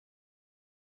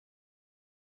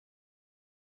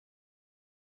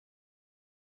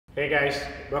Hey guys,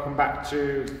 welcome back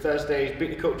to Thursday's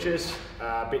Beat the Coaches,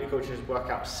 Beat the Coaches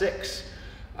Workout 6.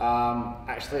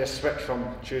 Actually a switch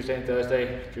from Tuesday and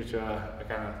Thursday due to a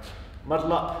kind of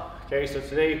muddle up. Okay, so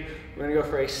today we're going to go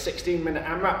for a 16-minute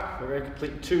AMRAP. We're going to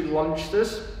complete 2 lunge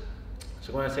thrusts.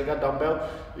 So we're going to take our dumbbell.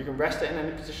 You can rest it in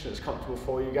any position that's comfortable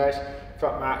for you guys.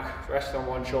 Front rack, rest on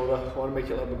one shoulder. If you want to make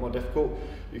it a little bit more difficult,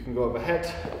 you can go overhead.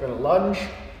 We're going to lunge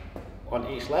on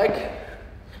each leg.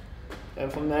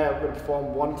 And from there, we're going to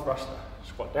perform one thruster.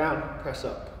 Squat down, press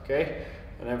up, okay?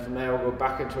 And then from there, we'll go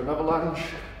back into another lunge,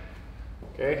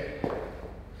 okay?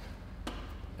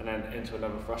 And then into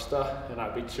another thruster, and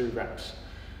that would be 2 reps.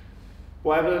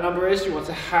 Whatever the number is, you want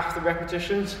to half the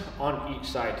repetitions on each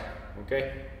side,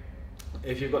 okay?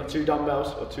 If you've got 2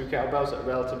 dumbbells or 2 kettlebells that are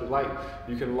relatively light,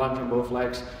 you can lunge on both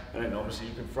legs, and then obviously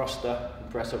you can thruster and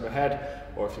press overhead,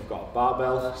 or if you've got a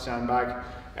barbell, sandbag,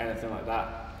 anything like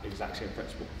that, exact same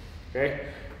principle. Okay,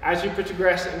 as you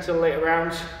progress into the later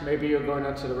rounds, maybe you're going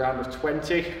on to the round of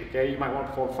 20. Okay, you might want to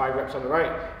perform 5 reps on the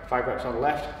right, 5 reps on the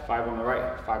left, 5 on the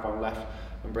right, 5 on the left,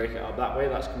 and break it up that way.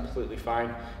 That's completely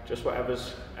fine. Just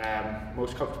whatever's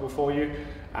most comfortable for you.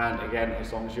 And again,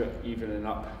 as long as you're evening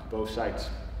up both sides.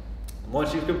 And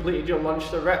once you've completed your lunge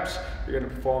to reps, you're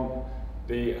going to perform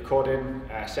the according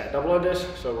set of double unders.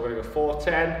 So we're going to go 4,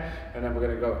 10, and then we're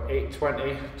going to go 8,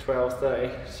 20, 12,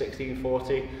 30, 16,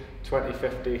 40, 20,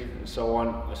 50, and so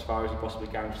on, as far as you possibly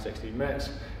can for 16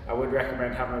 minutes. I would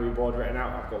recommend having a reward written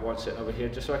out. I've got one sitting over here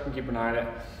just so I can keep an eye on it.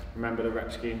 Remember the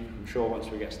rep scheme. I'm sure once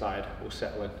we get started, we'll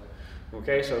settle in.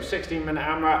 Okay, so 16-minute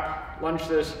AMRAP, lunge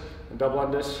thrusts, and double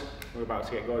unders. We're about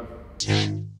to get going.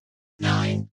 10,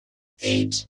 9,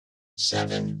 8,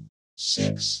 7,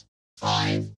 6,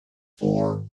 5,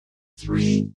 4,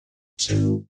 3,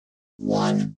 2,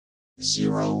 1,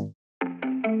 0.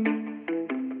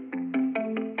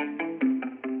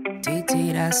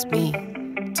 DD, that's me.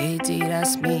 DD,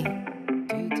 that's me.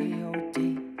 DD,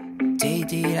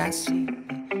 DD, that's me.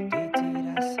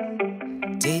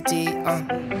 DD,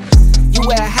 You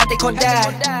wear a hat they call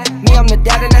dad. Me, I'm the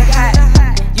dad in a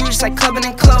hat. You just like clubbing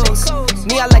and clothes.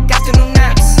 Me, I like afternoon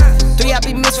naps. 3 I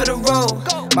be missed for the road.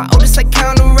 My oldest like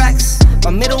counting racks. My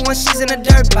middle one, she's in a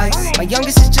dirt bike. My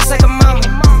youngest is just like a mama.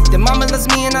 The mama loves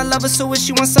me and I love her, so if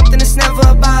she wants something, it's never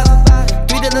a bother.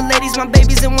 3 little ladies, my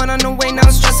babies, and 1 on the way. Now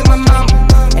I'm stressing my mama.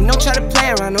 And don't try to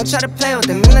play around, don't try to play with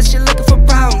them unless you're looking for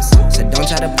problems. Said don't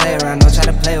try to play around, don't try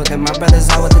to play with them. My brothers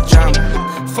out with the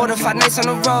drama. 4 to 5 nights on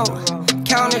the road,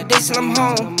 counting the days till I'm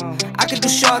home. I could do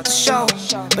show after show,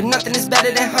 but nothing is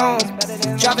better than home.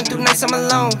 Driving through nights I'm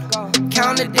alone,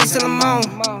 counting the days till I'm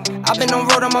home. I've been on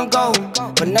road, I'm on go,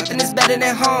 but nothing is better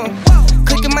than home.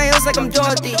 Clicking my heels like I'm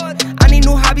Dorothy. I need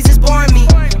new hobbies, it's boring me.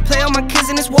 Play all my kids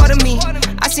and it's water me.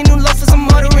 I see new loafers, I'm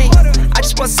ordering. I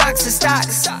just want socks and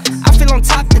stocks. I feel on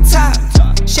top to top.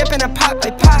 Champagne I pop,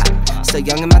 I pop. Still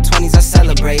young in my 20s, I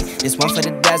celebrate. This one for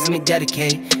the dads, let me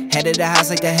dedicate. Head of the house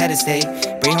like the head of state.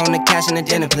 Bring home the cash in the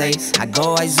dinner plate. I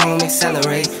go, I zoom,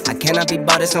 accelerate. I cannot be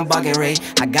bought at some bargain rate.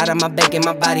 I got on my bacon,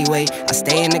 my body weight. I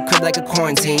stay in the crib like a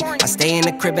quarantine. I stay in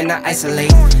the crib and I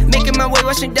isolate. Making my way,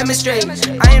 watching demonstrate.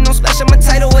 I ain't no special, I'm a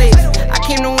tidal wave. I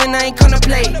came to win, I ain't gonna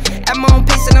play. At my own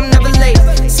pace and I'm never late.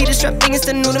 See this rap thing is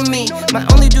still new to me. Might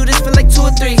only do this for like 2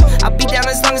 or 3. I'll be down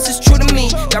as long as it's true to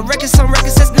me. Got records on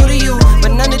records that's new to you,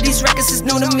 but none of these records is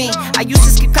new to me. I used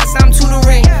to skip class, now I'm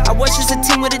tutoring. I was just a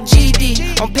team with a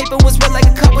GED. On paper was worth like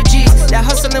a couple G's. That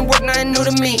hustle and work, nothing new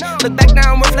to me. Look back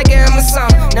now, I'm worth like an Amazon.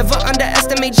 Never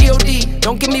underestimate G.O.D.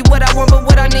 Don't give me what I want, but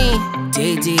what I need.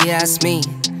 DD, that's me.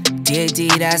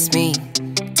 DD, that's me.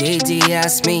 DD,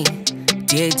 that's me.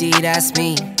 DD, that's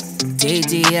me.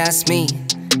 DD, that's me.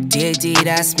 DD,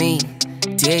 that's me.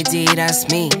 DD, that's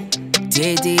me.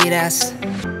 DD, that's.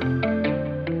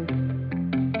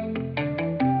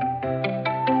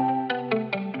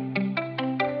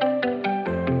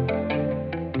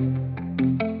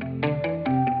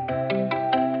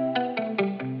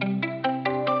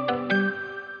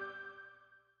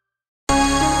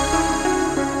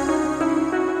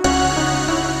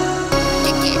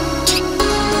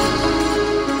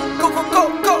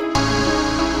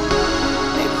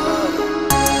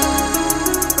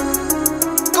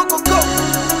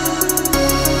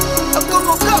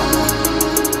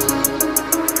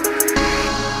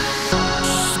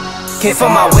 Came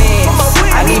for my wins,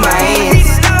 I need my ends.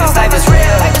 This life is real,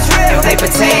 and play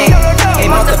pretend. Came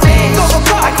off the bench,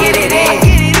 I get it in,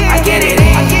 I get it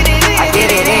in, I get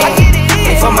it in.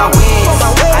 Came for my wins,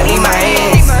 I need my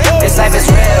ends. This life is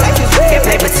real, can't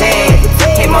play pretend.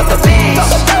 Came off the bench,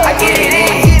 I get it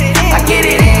in, I get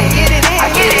it in, I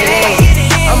get it in.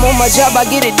 I'm on my job, I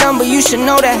get it done, but you should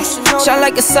know that. Shine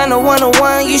like a sun, a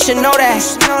 101, you should know that.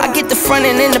 I get the front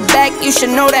and in the back, you should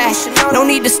know that. No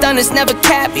need to stun, it's never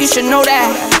cap, you should know that.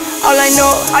 All I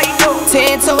know,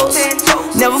 10 toes,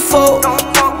 never fold,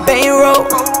 bang roll,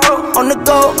 on the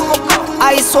go,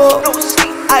 ice wall,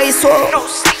 ice wall,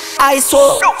 ice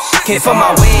wall. Came for my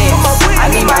wins, I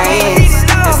need my ends.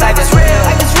 This life is real,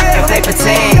 if they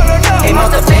pretend, ain't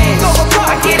most the bends.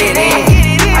 I get it in,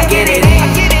 I get it in,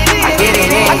 I get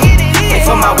it in. Came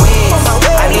for my wins,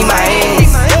 I need my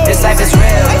ends. This life is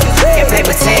real, if they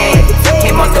pretend,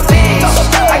 ain't most the bends.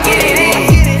 I get it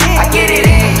in, I get it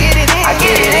in, I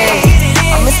get it in.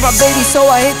 I miss my baby, so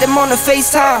I hit them on the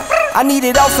FaceTime. I need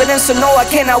it all for them, so no, I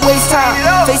cannot waste time.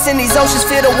 Facing these oceans,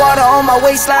 feel the water on my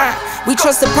waistline. We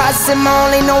trust the process and my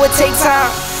only know it takes time.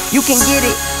 You can get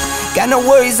it, got no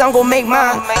worries, I'm gon' make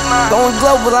mine. Going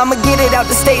global, I'ma get it out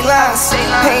the state lines.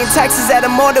 Paying taxes at a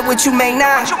more than what you make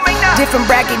now. Different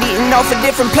bracket, eating off a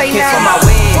different plate now. For my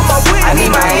wins, I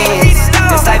need my ends.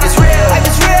 This life is real,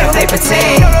 if they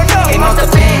pretend, ain't most the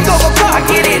bends. I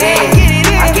get it in,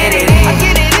 I get it in,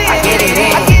 I get it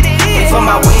in. For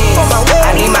my wins,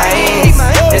 I need my ends.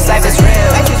 This life is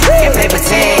real, if they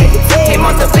pretend, ain't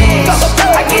most the bends.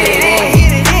 I get it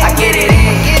in, I get it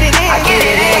in, I get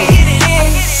it in.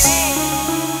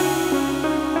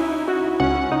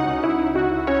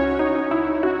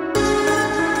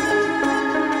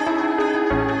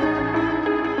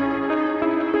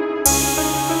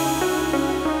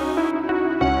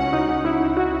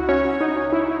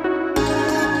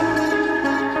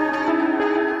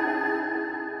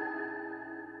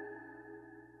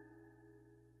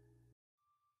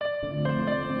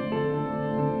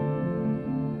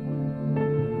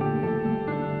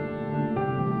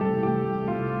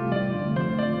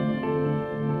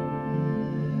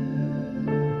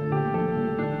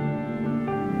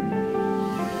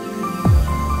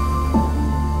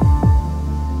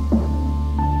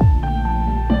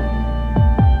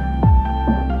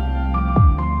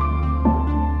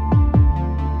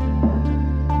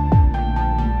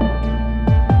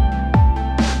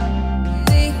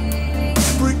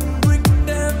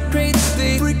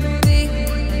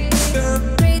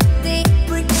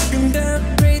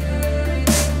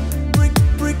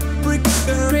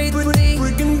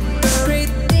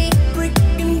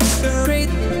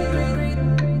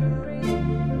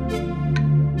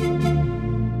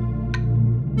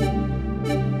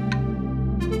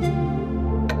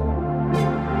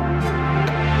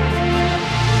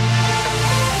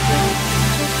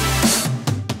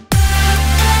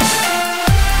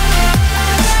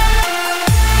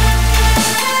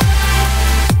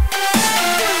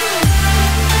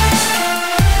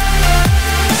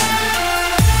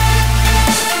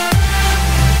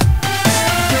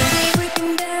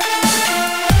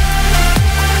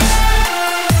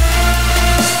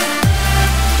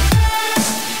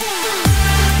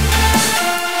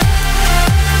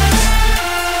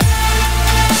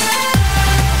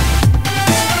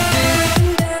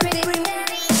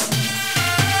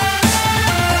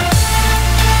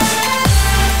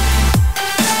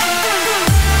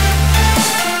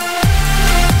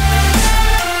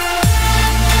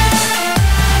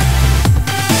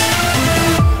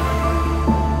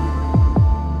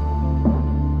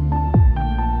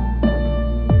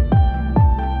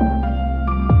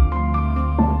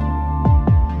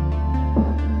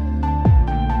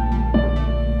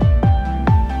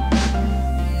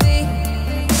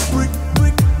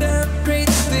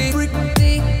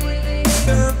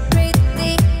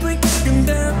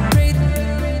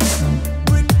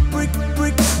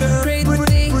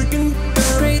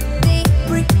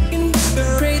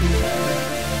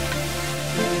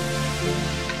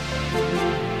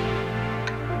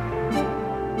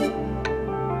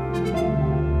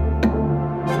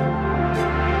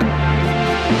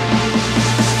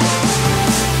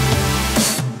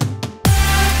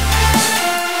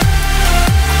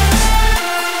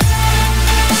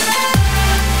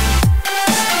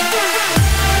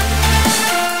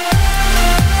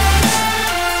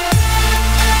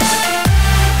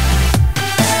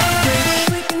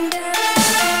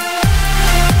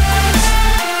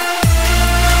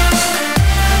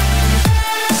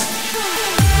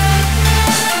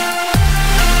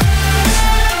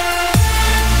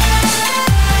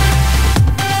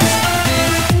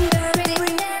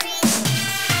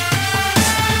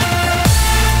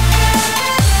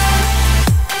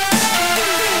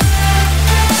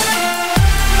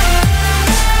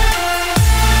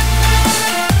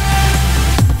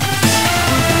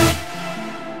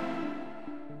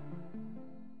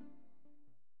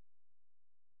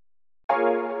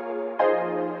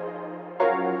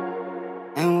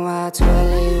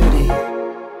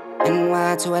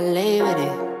 flying to LA with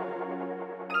it.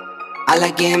 I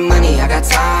like getting money, I got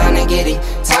time to get it.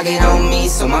 Target on me,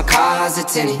 so my car's a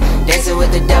tinted. Dancing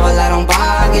with the devil, I don't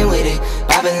bargain with it.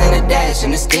 Bobbing in the dash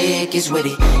and the stick is with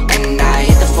it. And I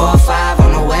hit the 4-5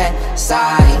 on the west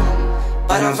side,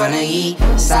 but I'm from the east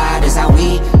side. This how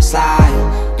we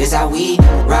slide, this how we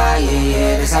ride, yeah,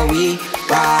 yeah, this how we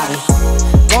ride.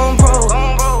 Going pro,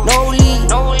 no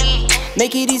lead,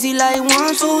 make it easy like 1,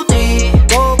 2, 3.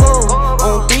 Go, go,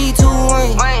 on 3, 2,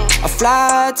 1. I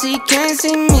fly till you can't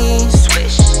see me.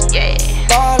 Swish, yeah.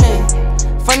 Ballin',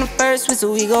 from the first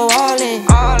whistle we go all in.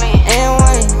 And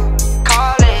one,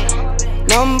 call it.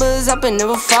 Numbers up and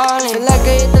never falling. Feel like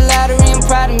I hit the lottery, I'm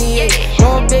proud of me, yeah.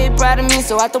 Know a babe proud of me,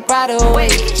 so I throw pride away.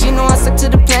 She know I stuck to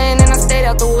the plan and I stayed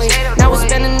out the way. Now we're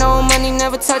spending no money,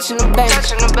 never touching the bank.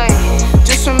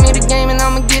 Just from me the game and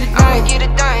I'ma get it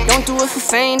done. Don't do it for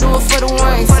fame, do it for the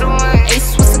ones.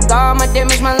 Ace with cigar, my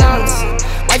damage my lungs.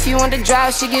 Wife, you want to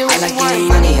drive, she get what she want. I like getting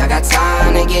money, I got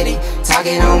time to get it.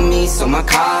 Target on me, so my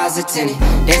car's a tinted.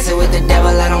 Dancing with the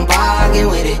devil, I don't bargain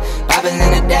with it. Bobbing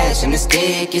in the dash and the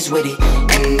stick is with it.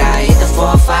 And I hit the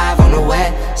 4-5 on the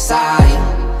west side,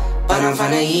 but I'm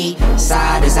from the east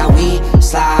side. This how we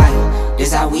slide,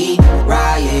 this how we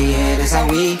ride, yeah, yeah, this how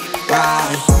we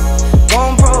ride.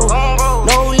 Going pro,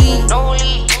 no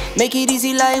lead, make it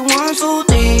easy like 1, 2,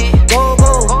 3. Go,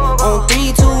 go, on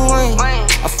 3, 2, 1.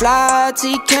 I fly till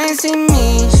you can't see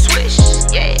me. Swish,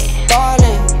 yeah.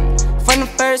 Ballin', from the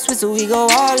first whistle we go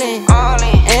all in.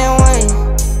 And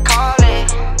one, call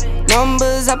it.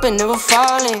 Numbers up and never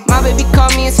falling. My baby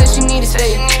called me and said she need to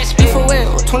stay. Be for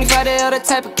real, 25 the other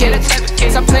type of kid.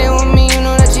 Stop playing with me, you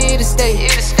know that you here to stay.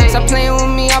 Stop playing with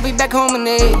me, I'll be back home in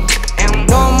 8.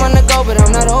 Know I'm on the go, but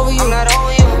I'm not over you.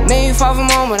 Made you far from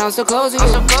home, but I'm so close to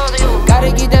you.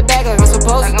 Gotta get that back like I'm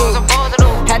supposed to do.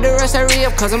 Had to rush that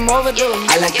re-up cause I'm overdue.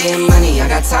 I like getting money, I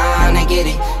got time to get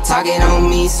it. Target on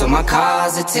me, so my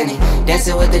car's a tinted.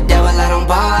 Dancing with the devil, I don't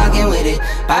bargain with it.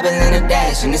 Bobbing in the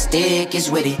dash and the stick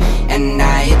is with it. And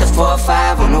I hit the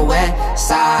 4-5 on the west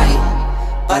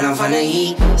side, but I'm from the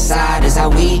east side. This how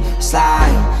we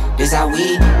slide, this how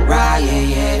we ride, yeah,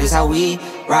 yeah, this how we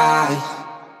ride.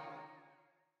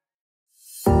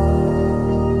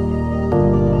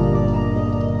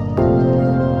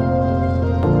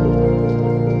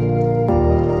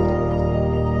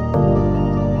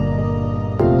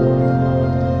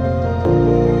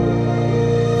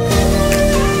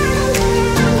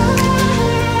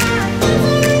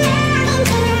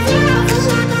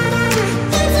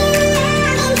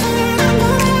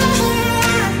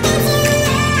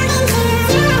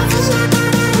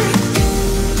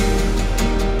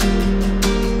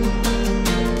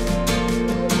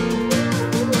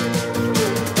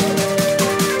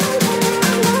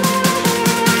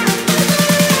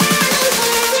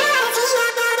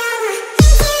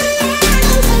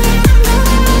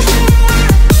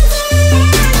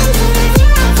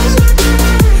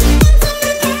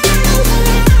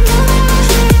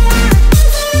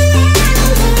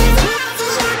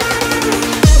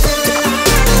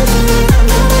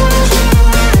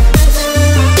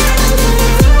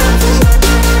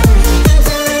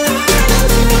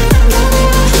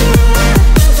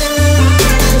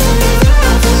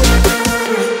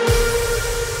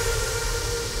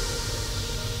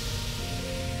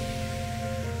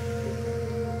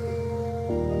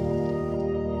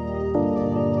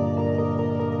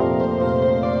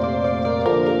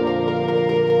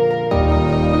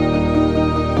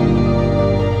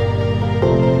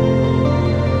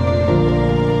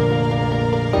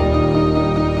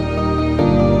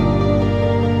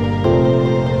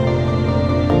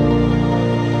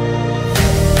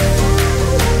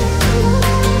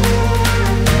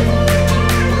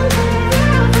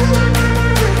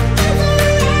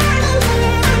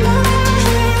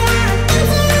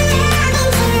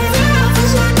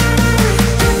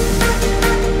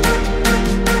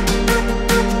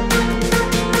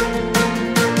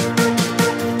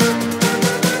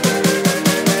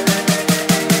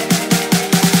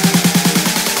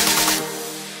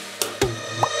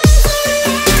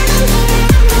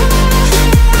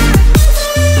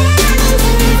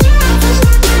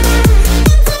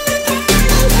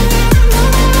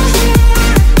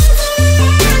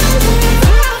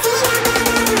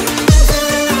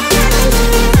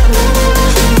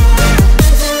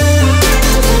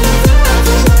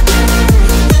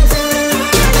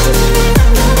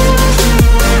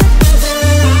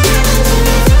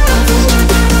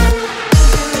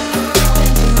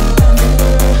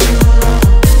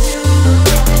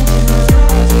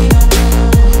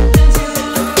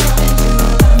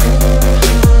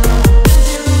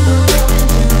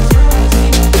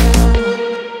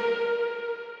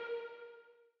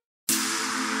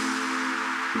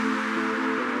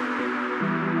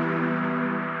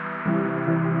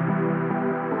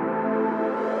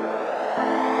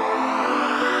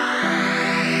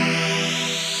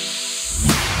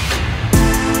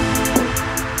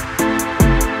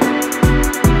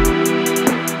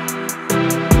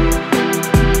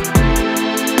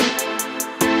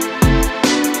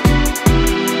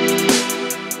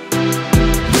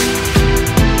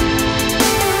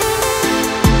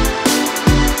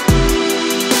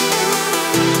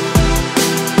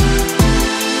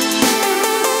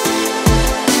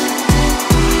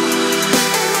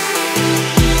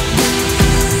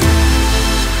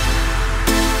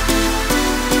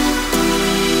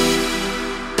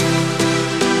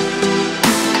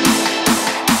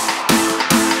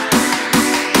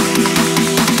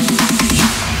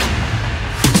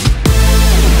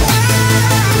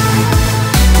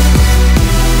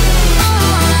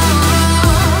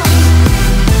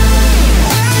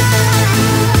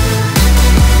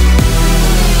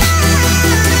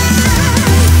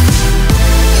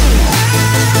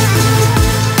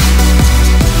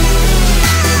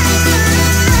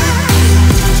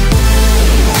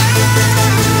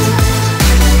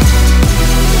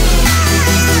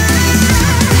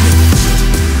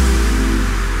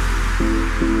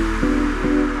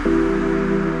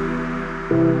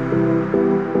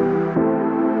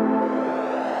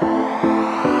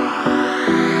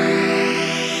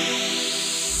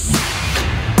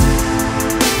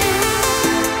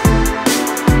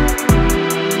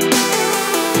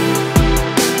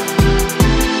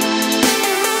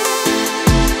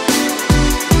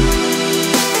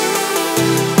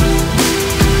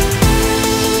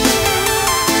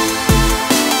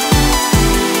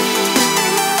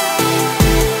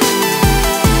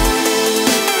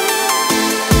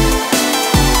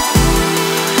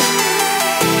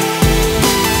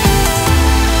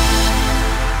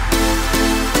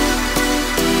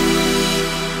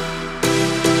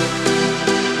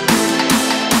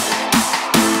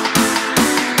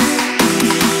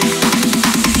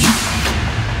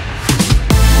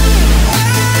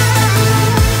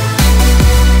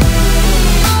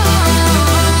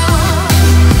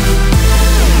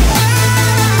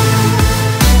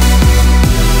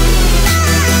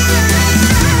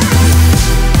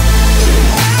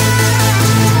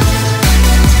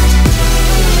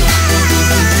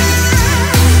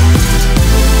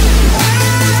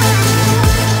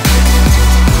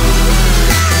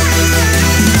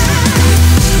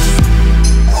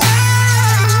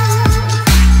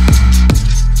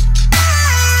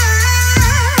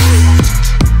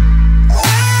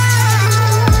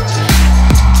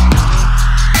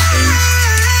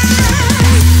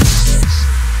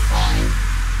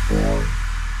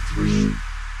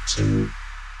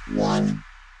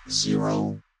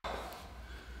 0.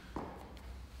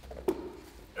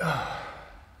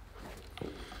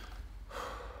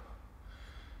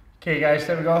 Okay guys,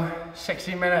 there we go.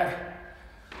 16-minute,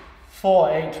 4,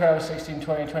 8, 12, 16,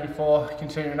 20, 24.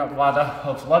 Continuing up the ladder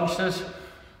of lunges.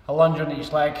 A lunge on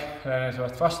each leg and then into a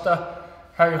thruster.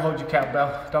 How you hold your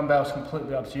kettlebell, dumbbell is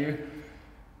completely up to you.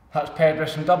 That's paired with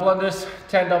some double unders,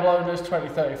 10 double unders, 20,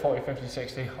 30, 40, 50,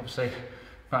 60. Obviously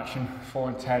matching 4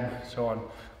 and 10, so on.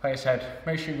 Like I said,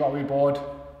 make sure you've got a wee board,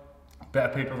 a bit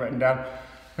of paper written down.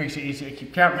 Makes it easy to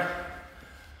keep count.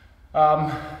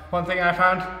 One thing I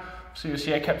found, so you'll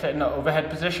see I kept it in the overhead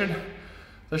position.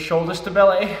 The shoulder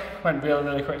stability went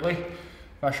really quickly.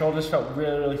 My shoulders felt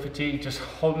really fatigued, just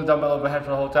holding the dumbbell overhead for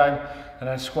the whole time and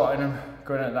then squatting them,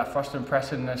 going into that thruster and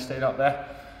pressing and then staying up there.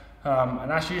 And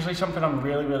that's usually something I'm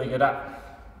really good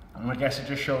at. And I guess it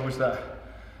just shows that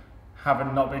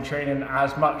having not been training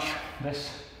as much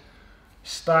this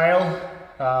style,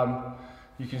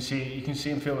 you can see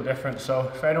and feel the difference.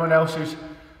 So for anyone else who's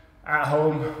at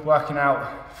home working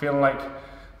out, feeling like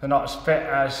they're not as fit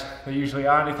as they usually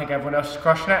are, and you think everyone else is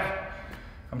crushing it,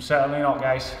 I'm certainly not,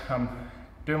 guys. I'm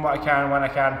doing what I can when I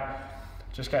can,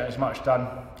 just getting as much done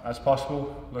as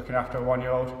possible, looking after a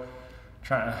 1-year-old,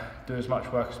 trying to do as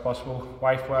much work as possible,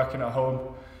 wife working at home.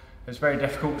 It's very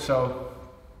difficult, so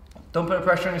don't put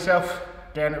pressure on yourself.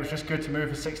 Again, it was just good to move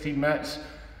for 16 minutes.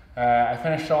 I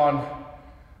finished on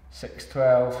 6,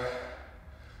 12,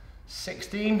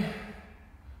 16,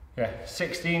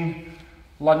 16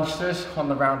 lunges on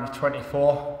the round of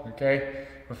 24, okay,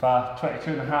 with a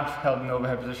 22.5 held in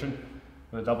overhead position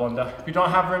with a double under. If you don't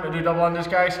have room to do double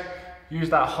unders, guys, use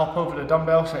that hop over the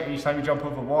dumbbell, so each time you jump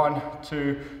over 1,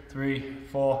 2, 3,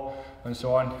 4, and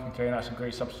so on, okay, and that's a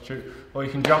great substitute. Or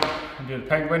you can jump and do the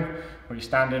penguin, where you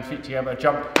stand in, feet together,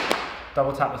 jump,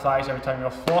 double tap the thighs every time you're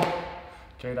off the floor.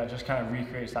 Okay, that just kind of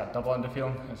recreates that double under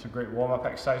feeling. It's a great warm-up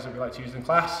exercise that we like to use in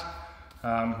class,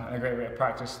 and a great way to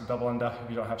practice the double under if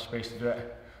you don't have space to do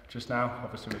it just now,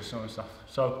 obviously with snow and stuff.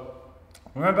 So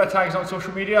remember to tag us on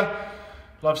social media.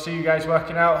 Love to see you guys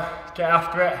working out. Get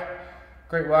after it.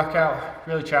 Great workout,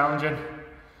 really challenging.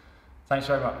 Thanks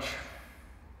very much.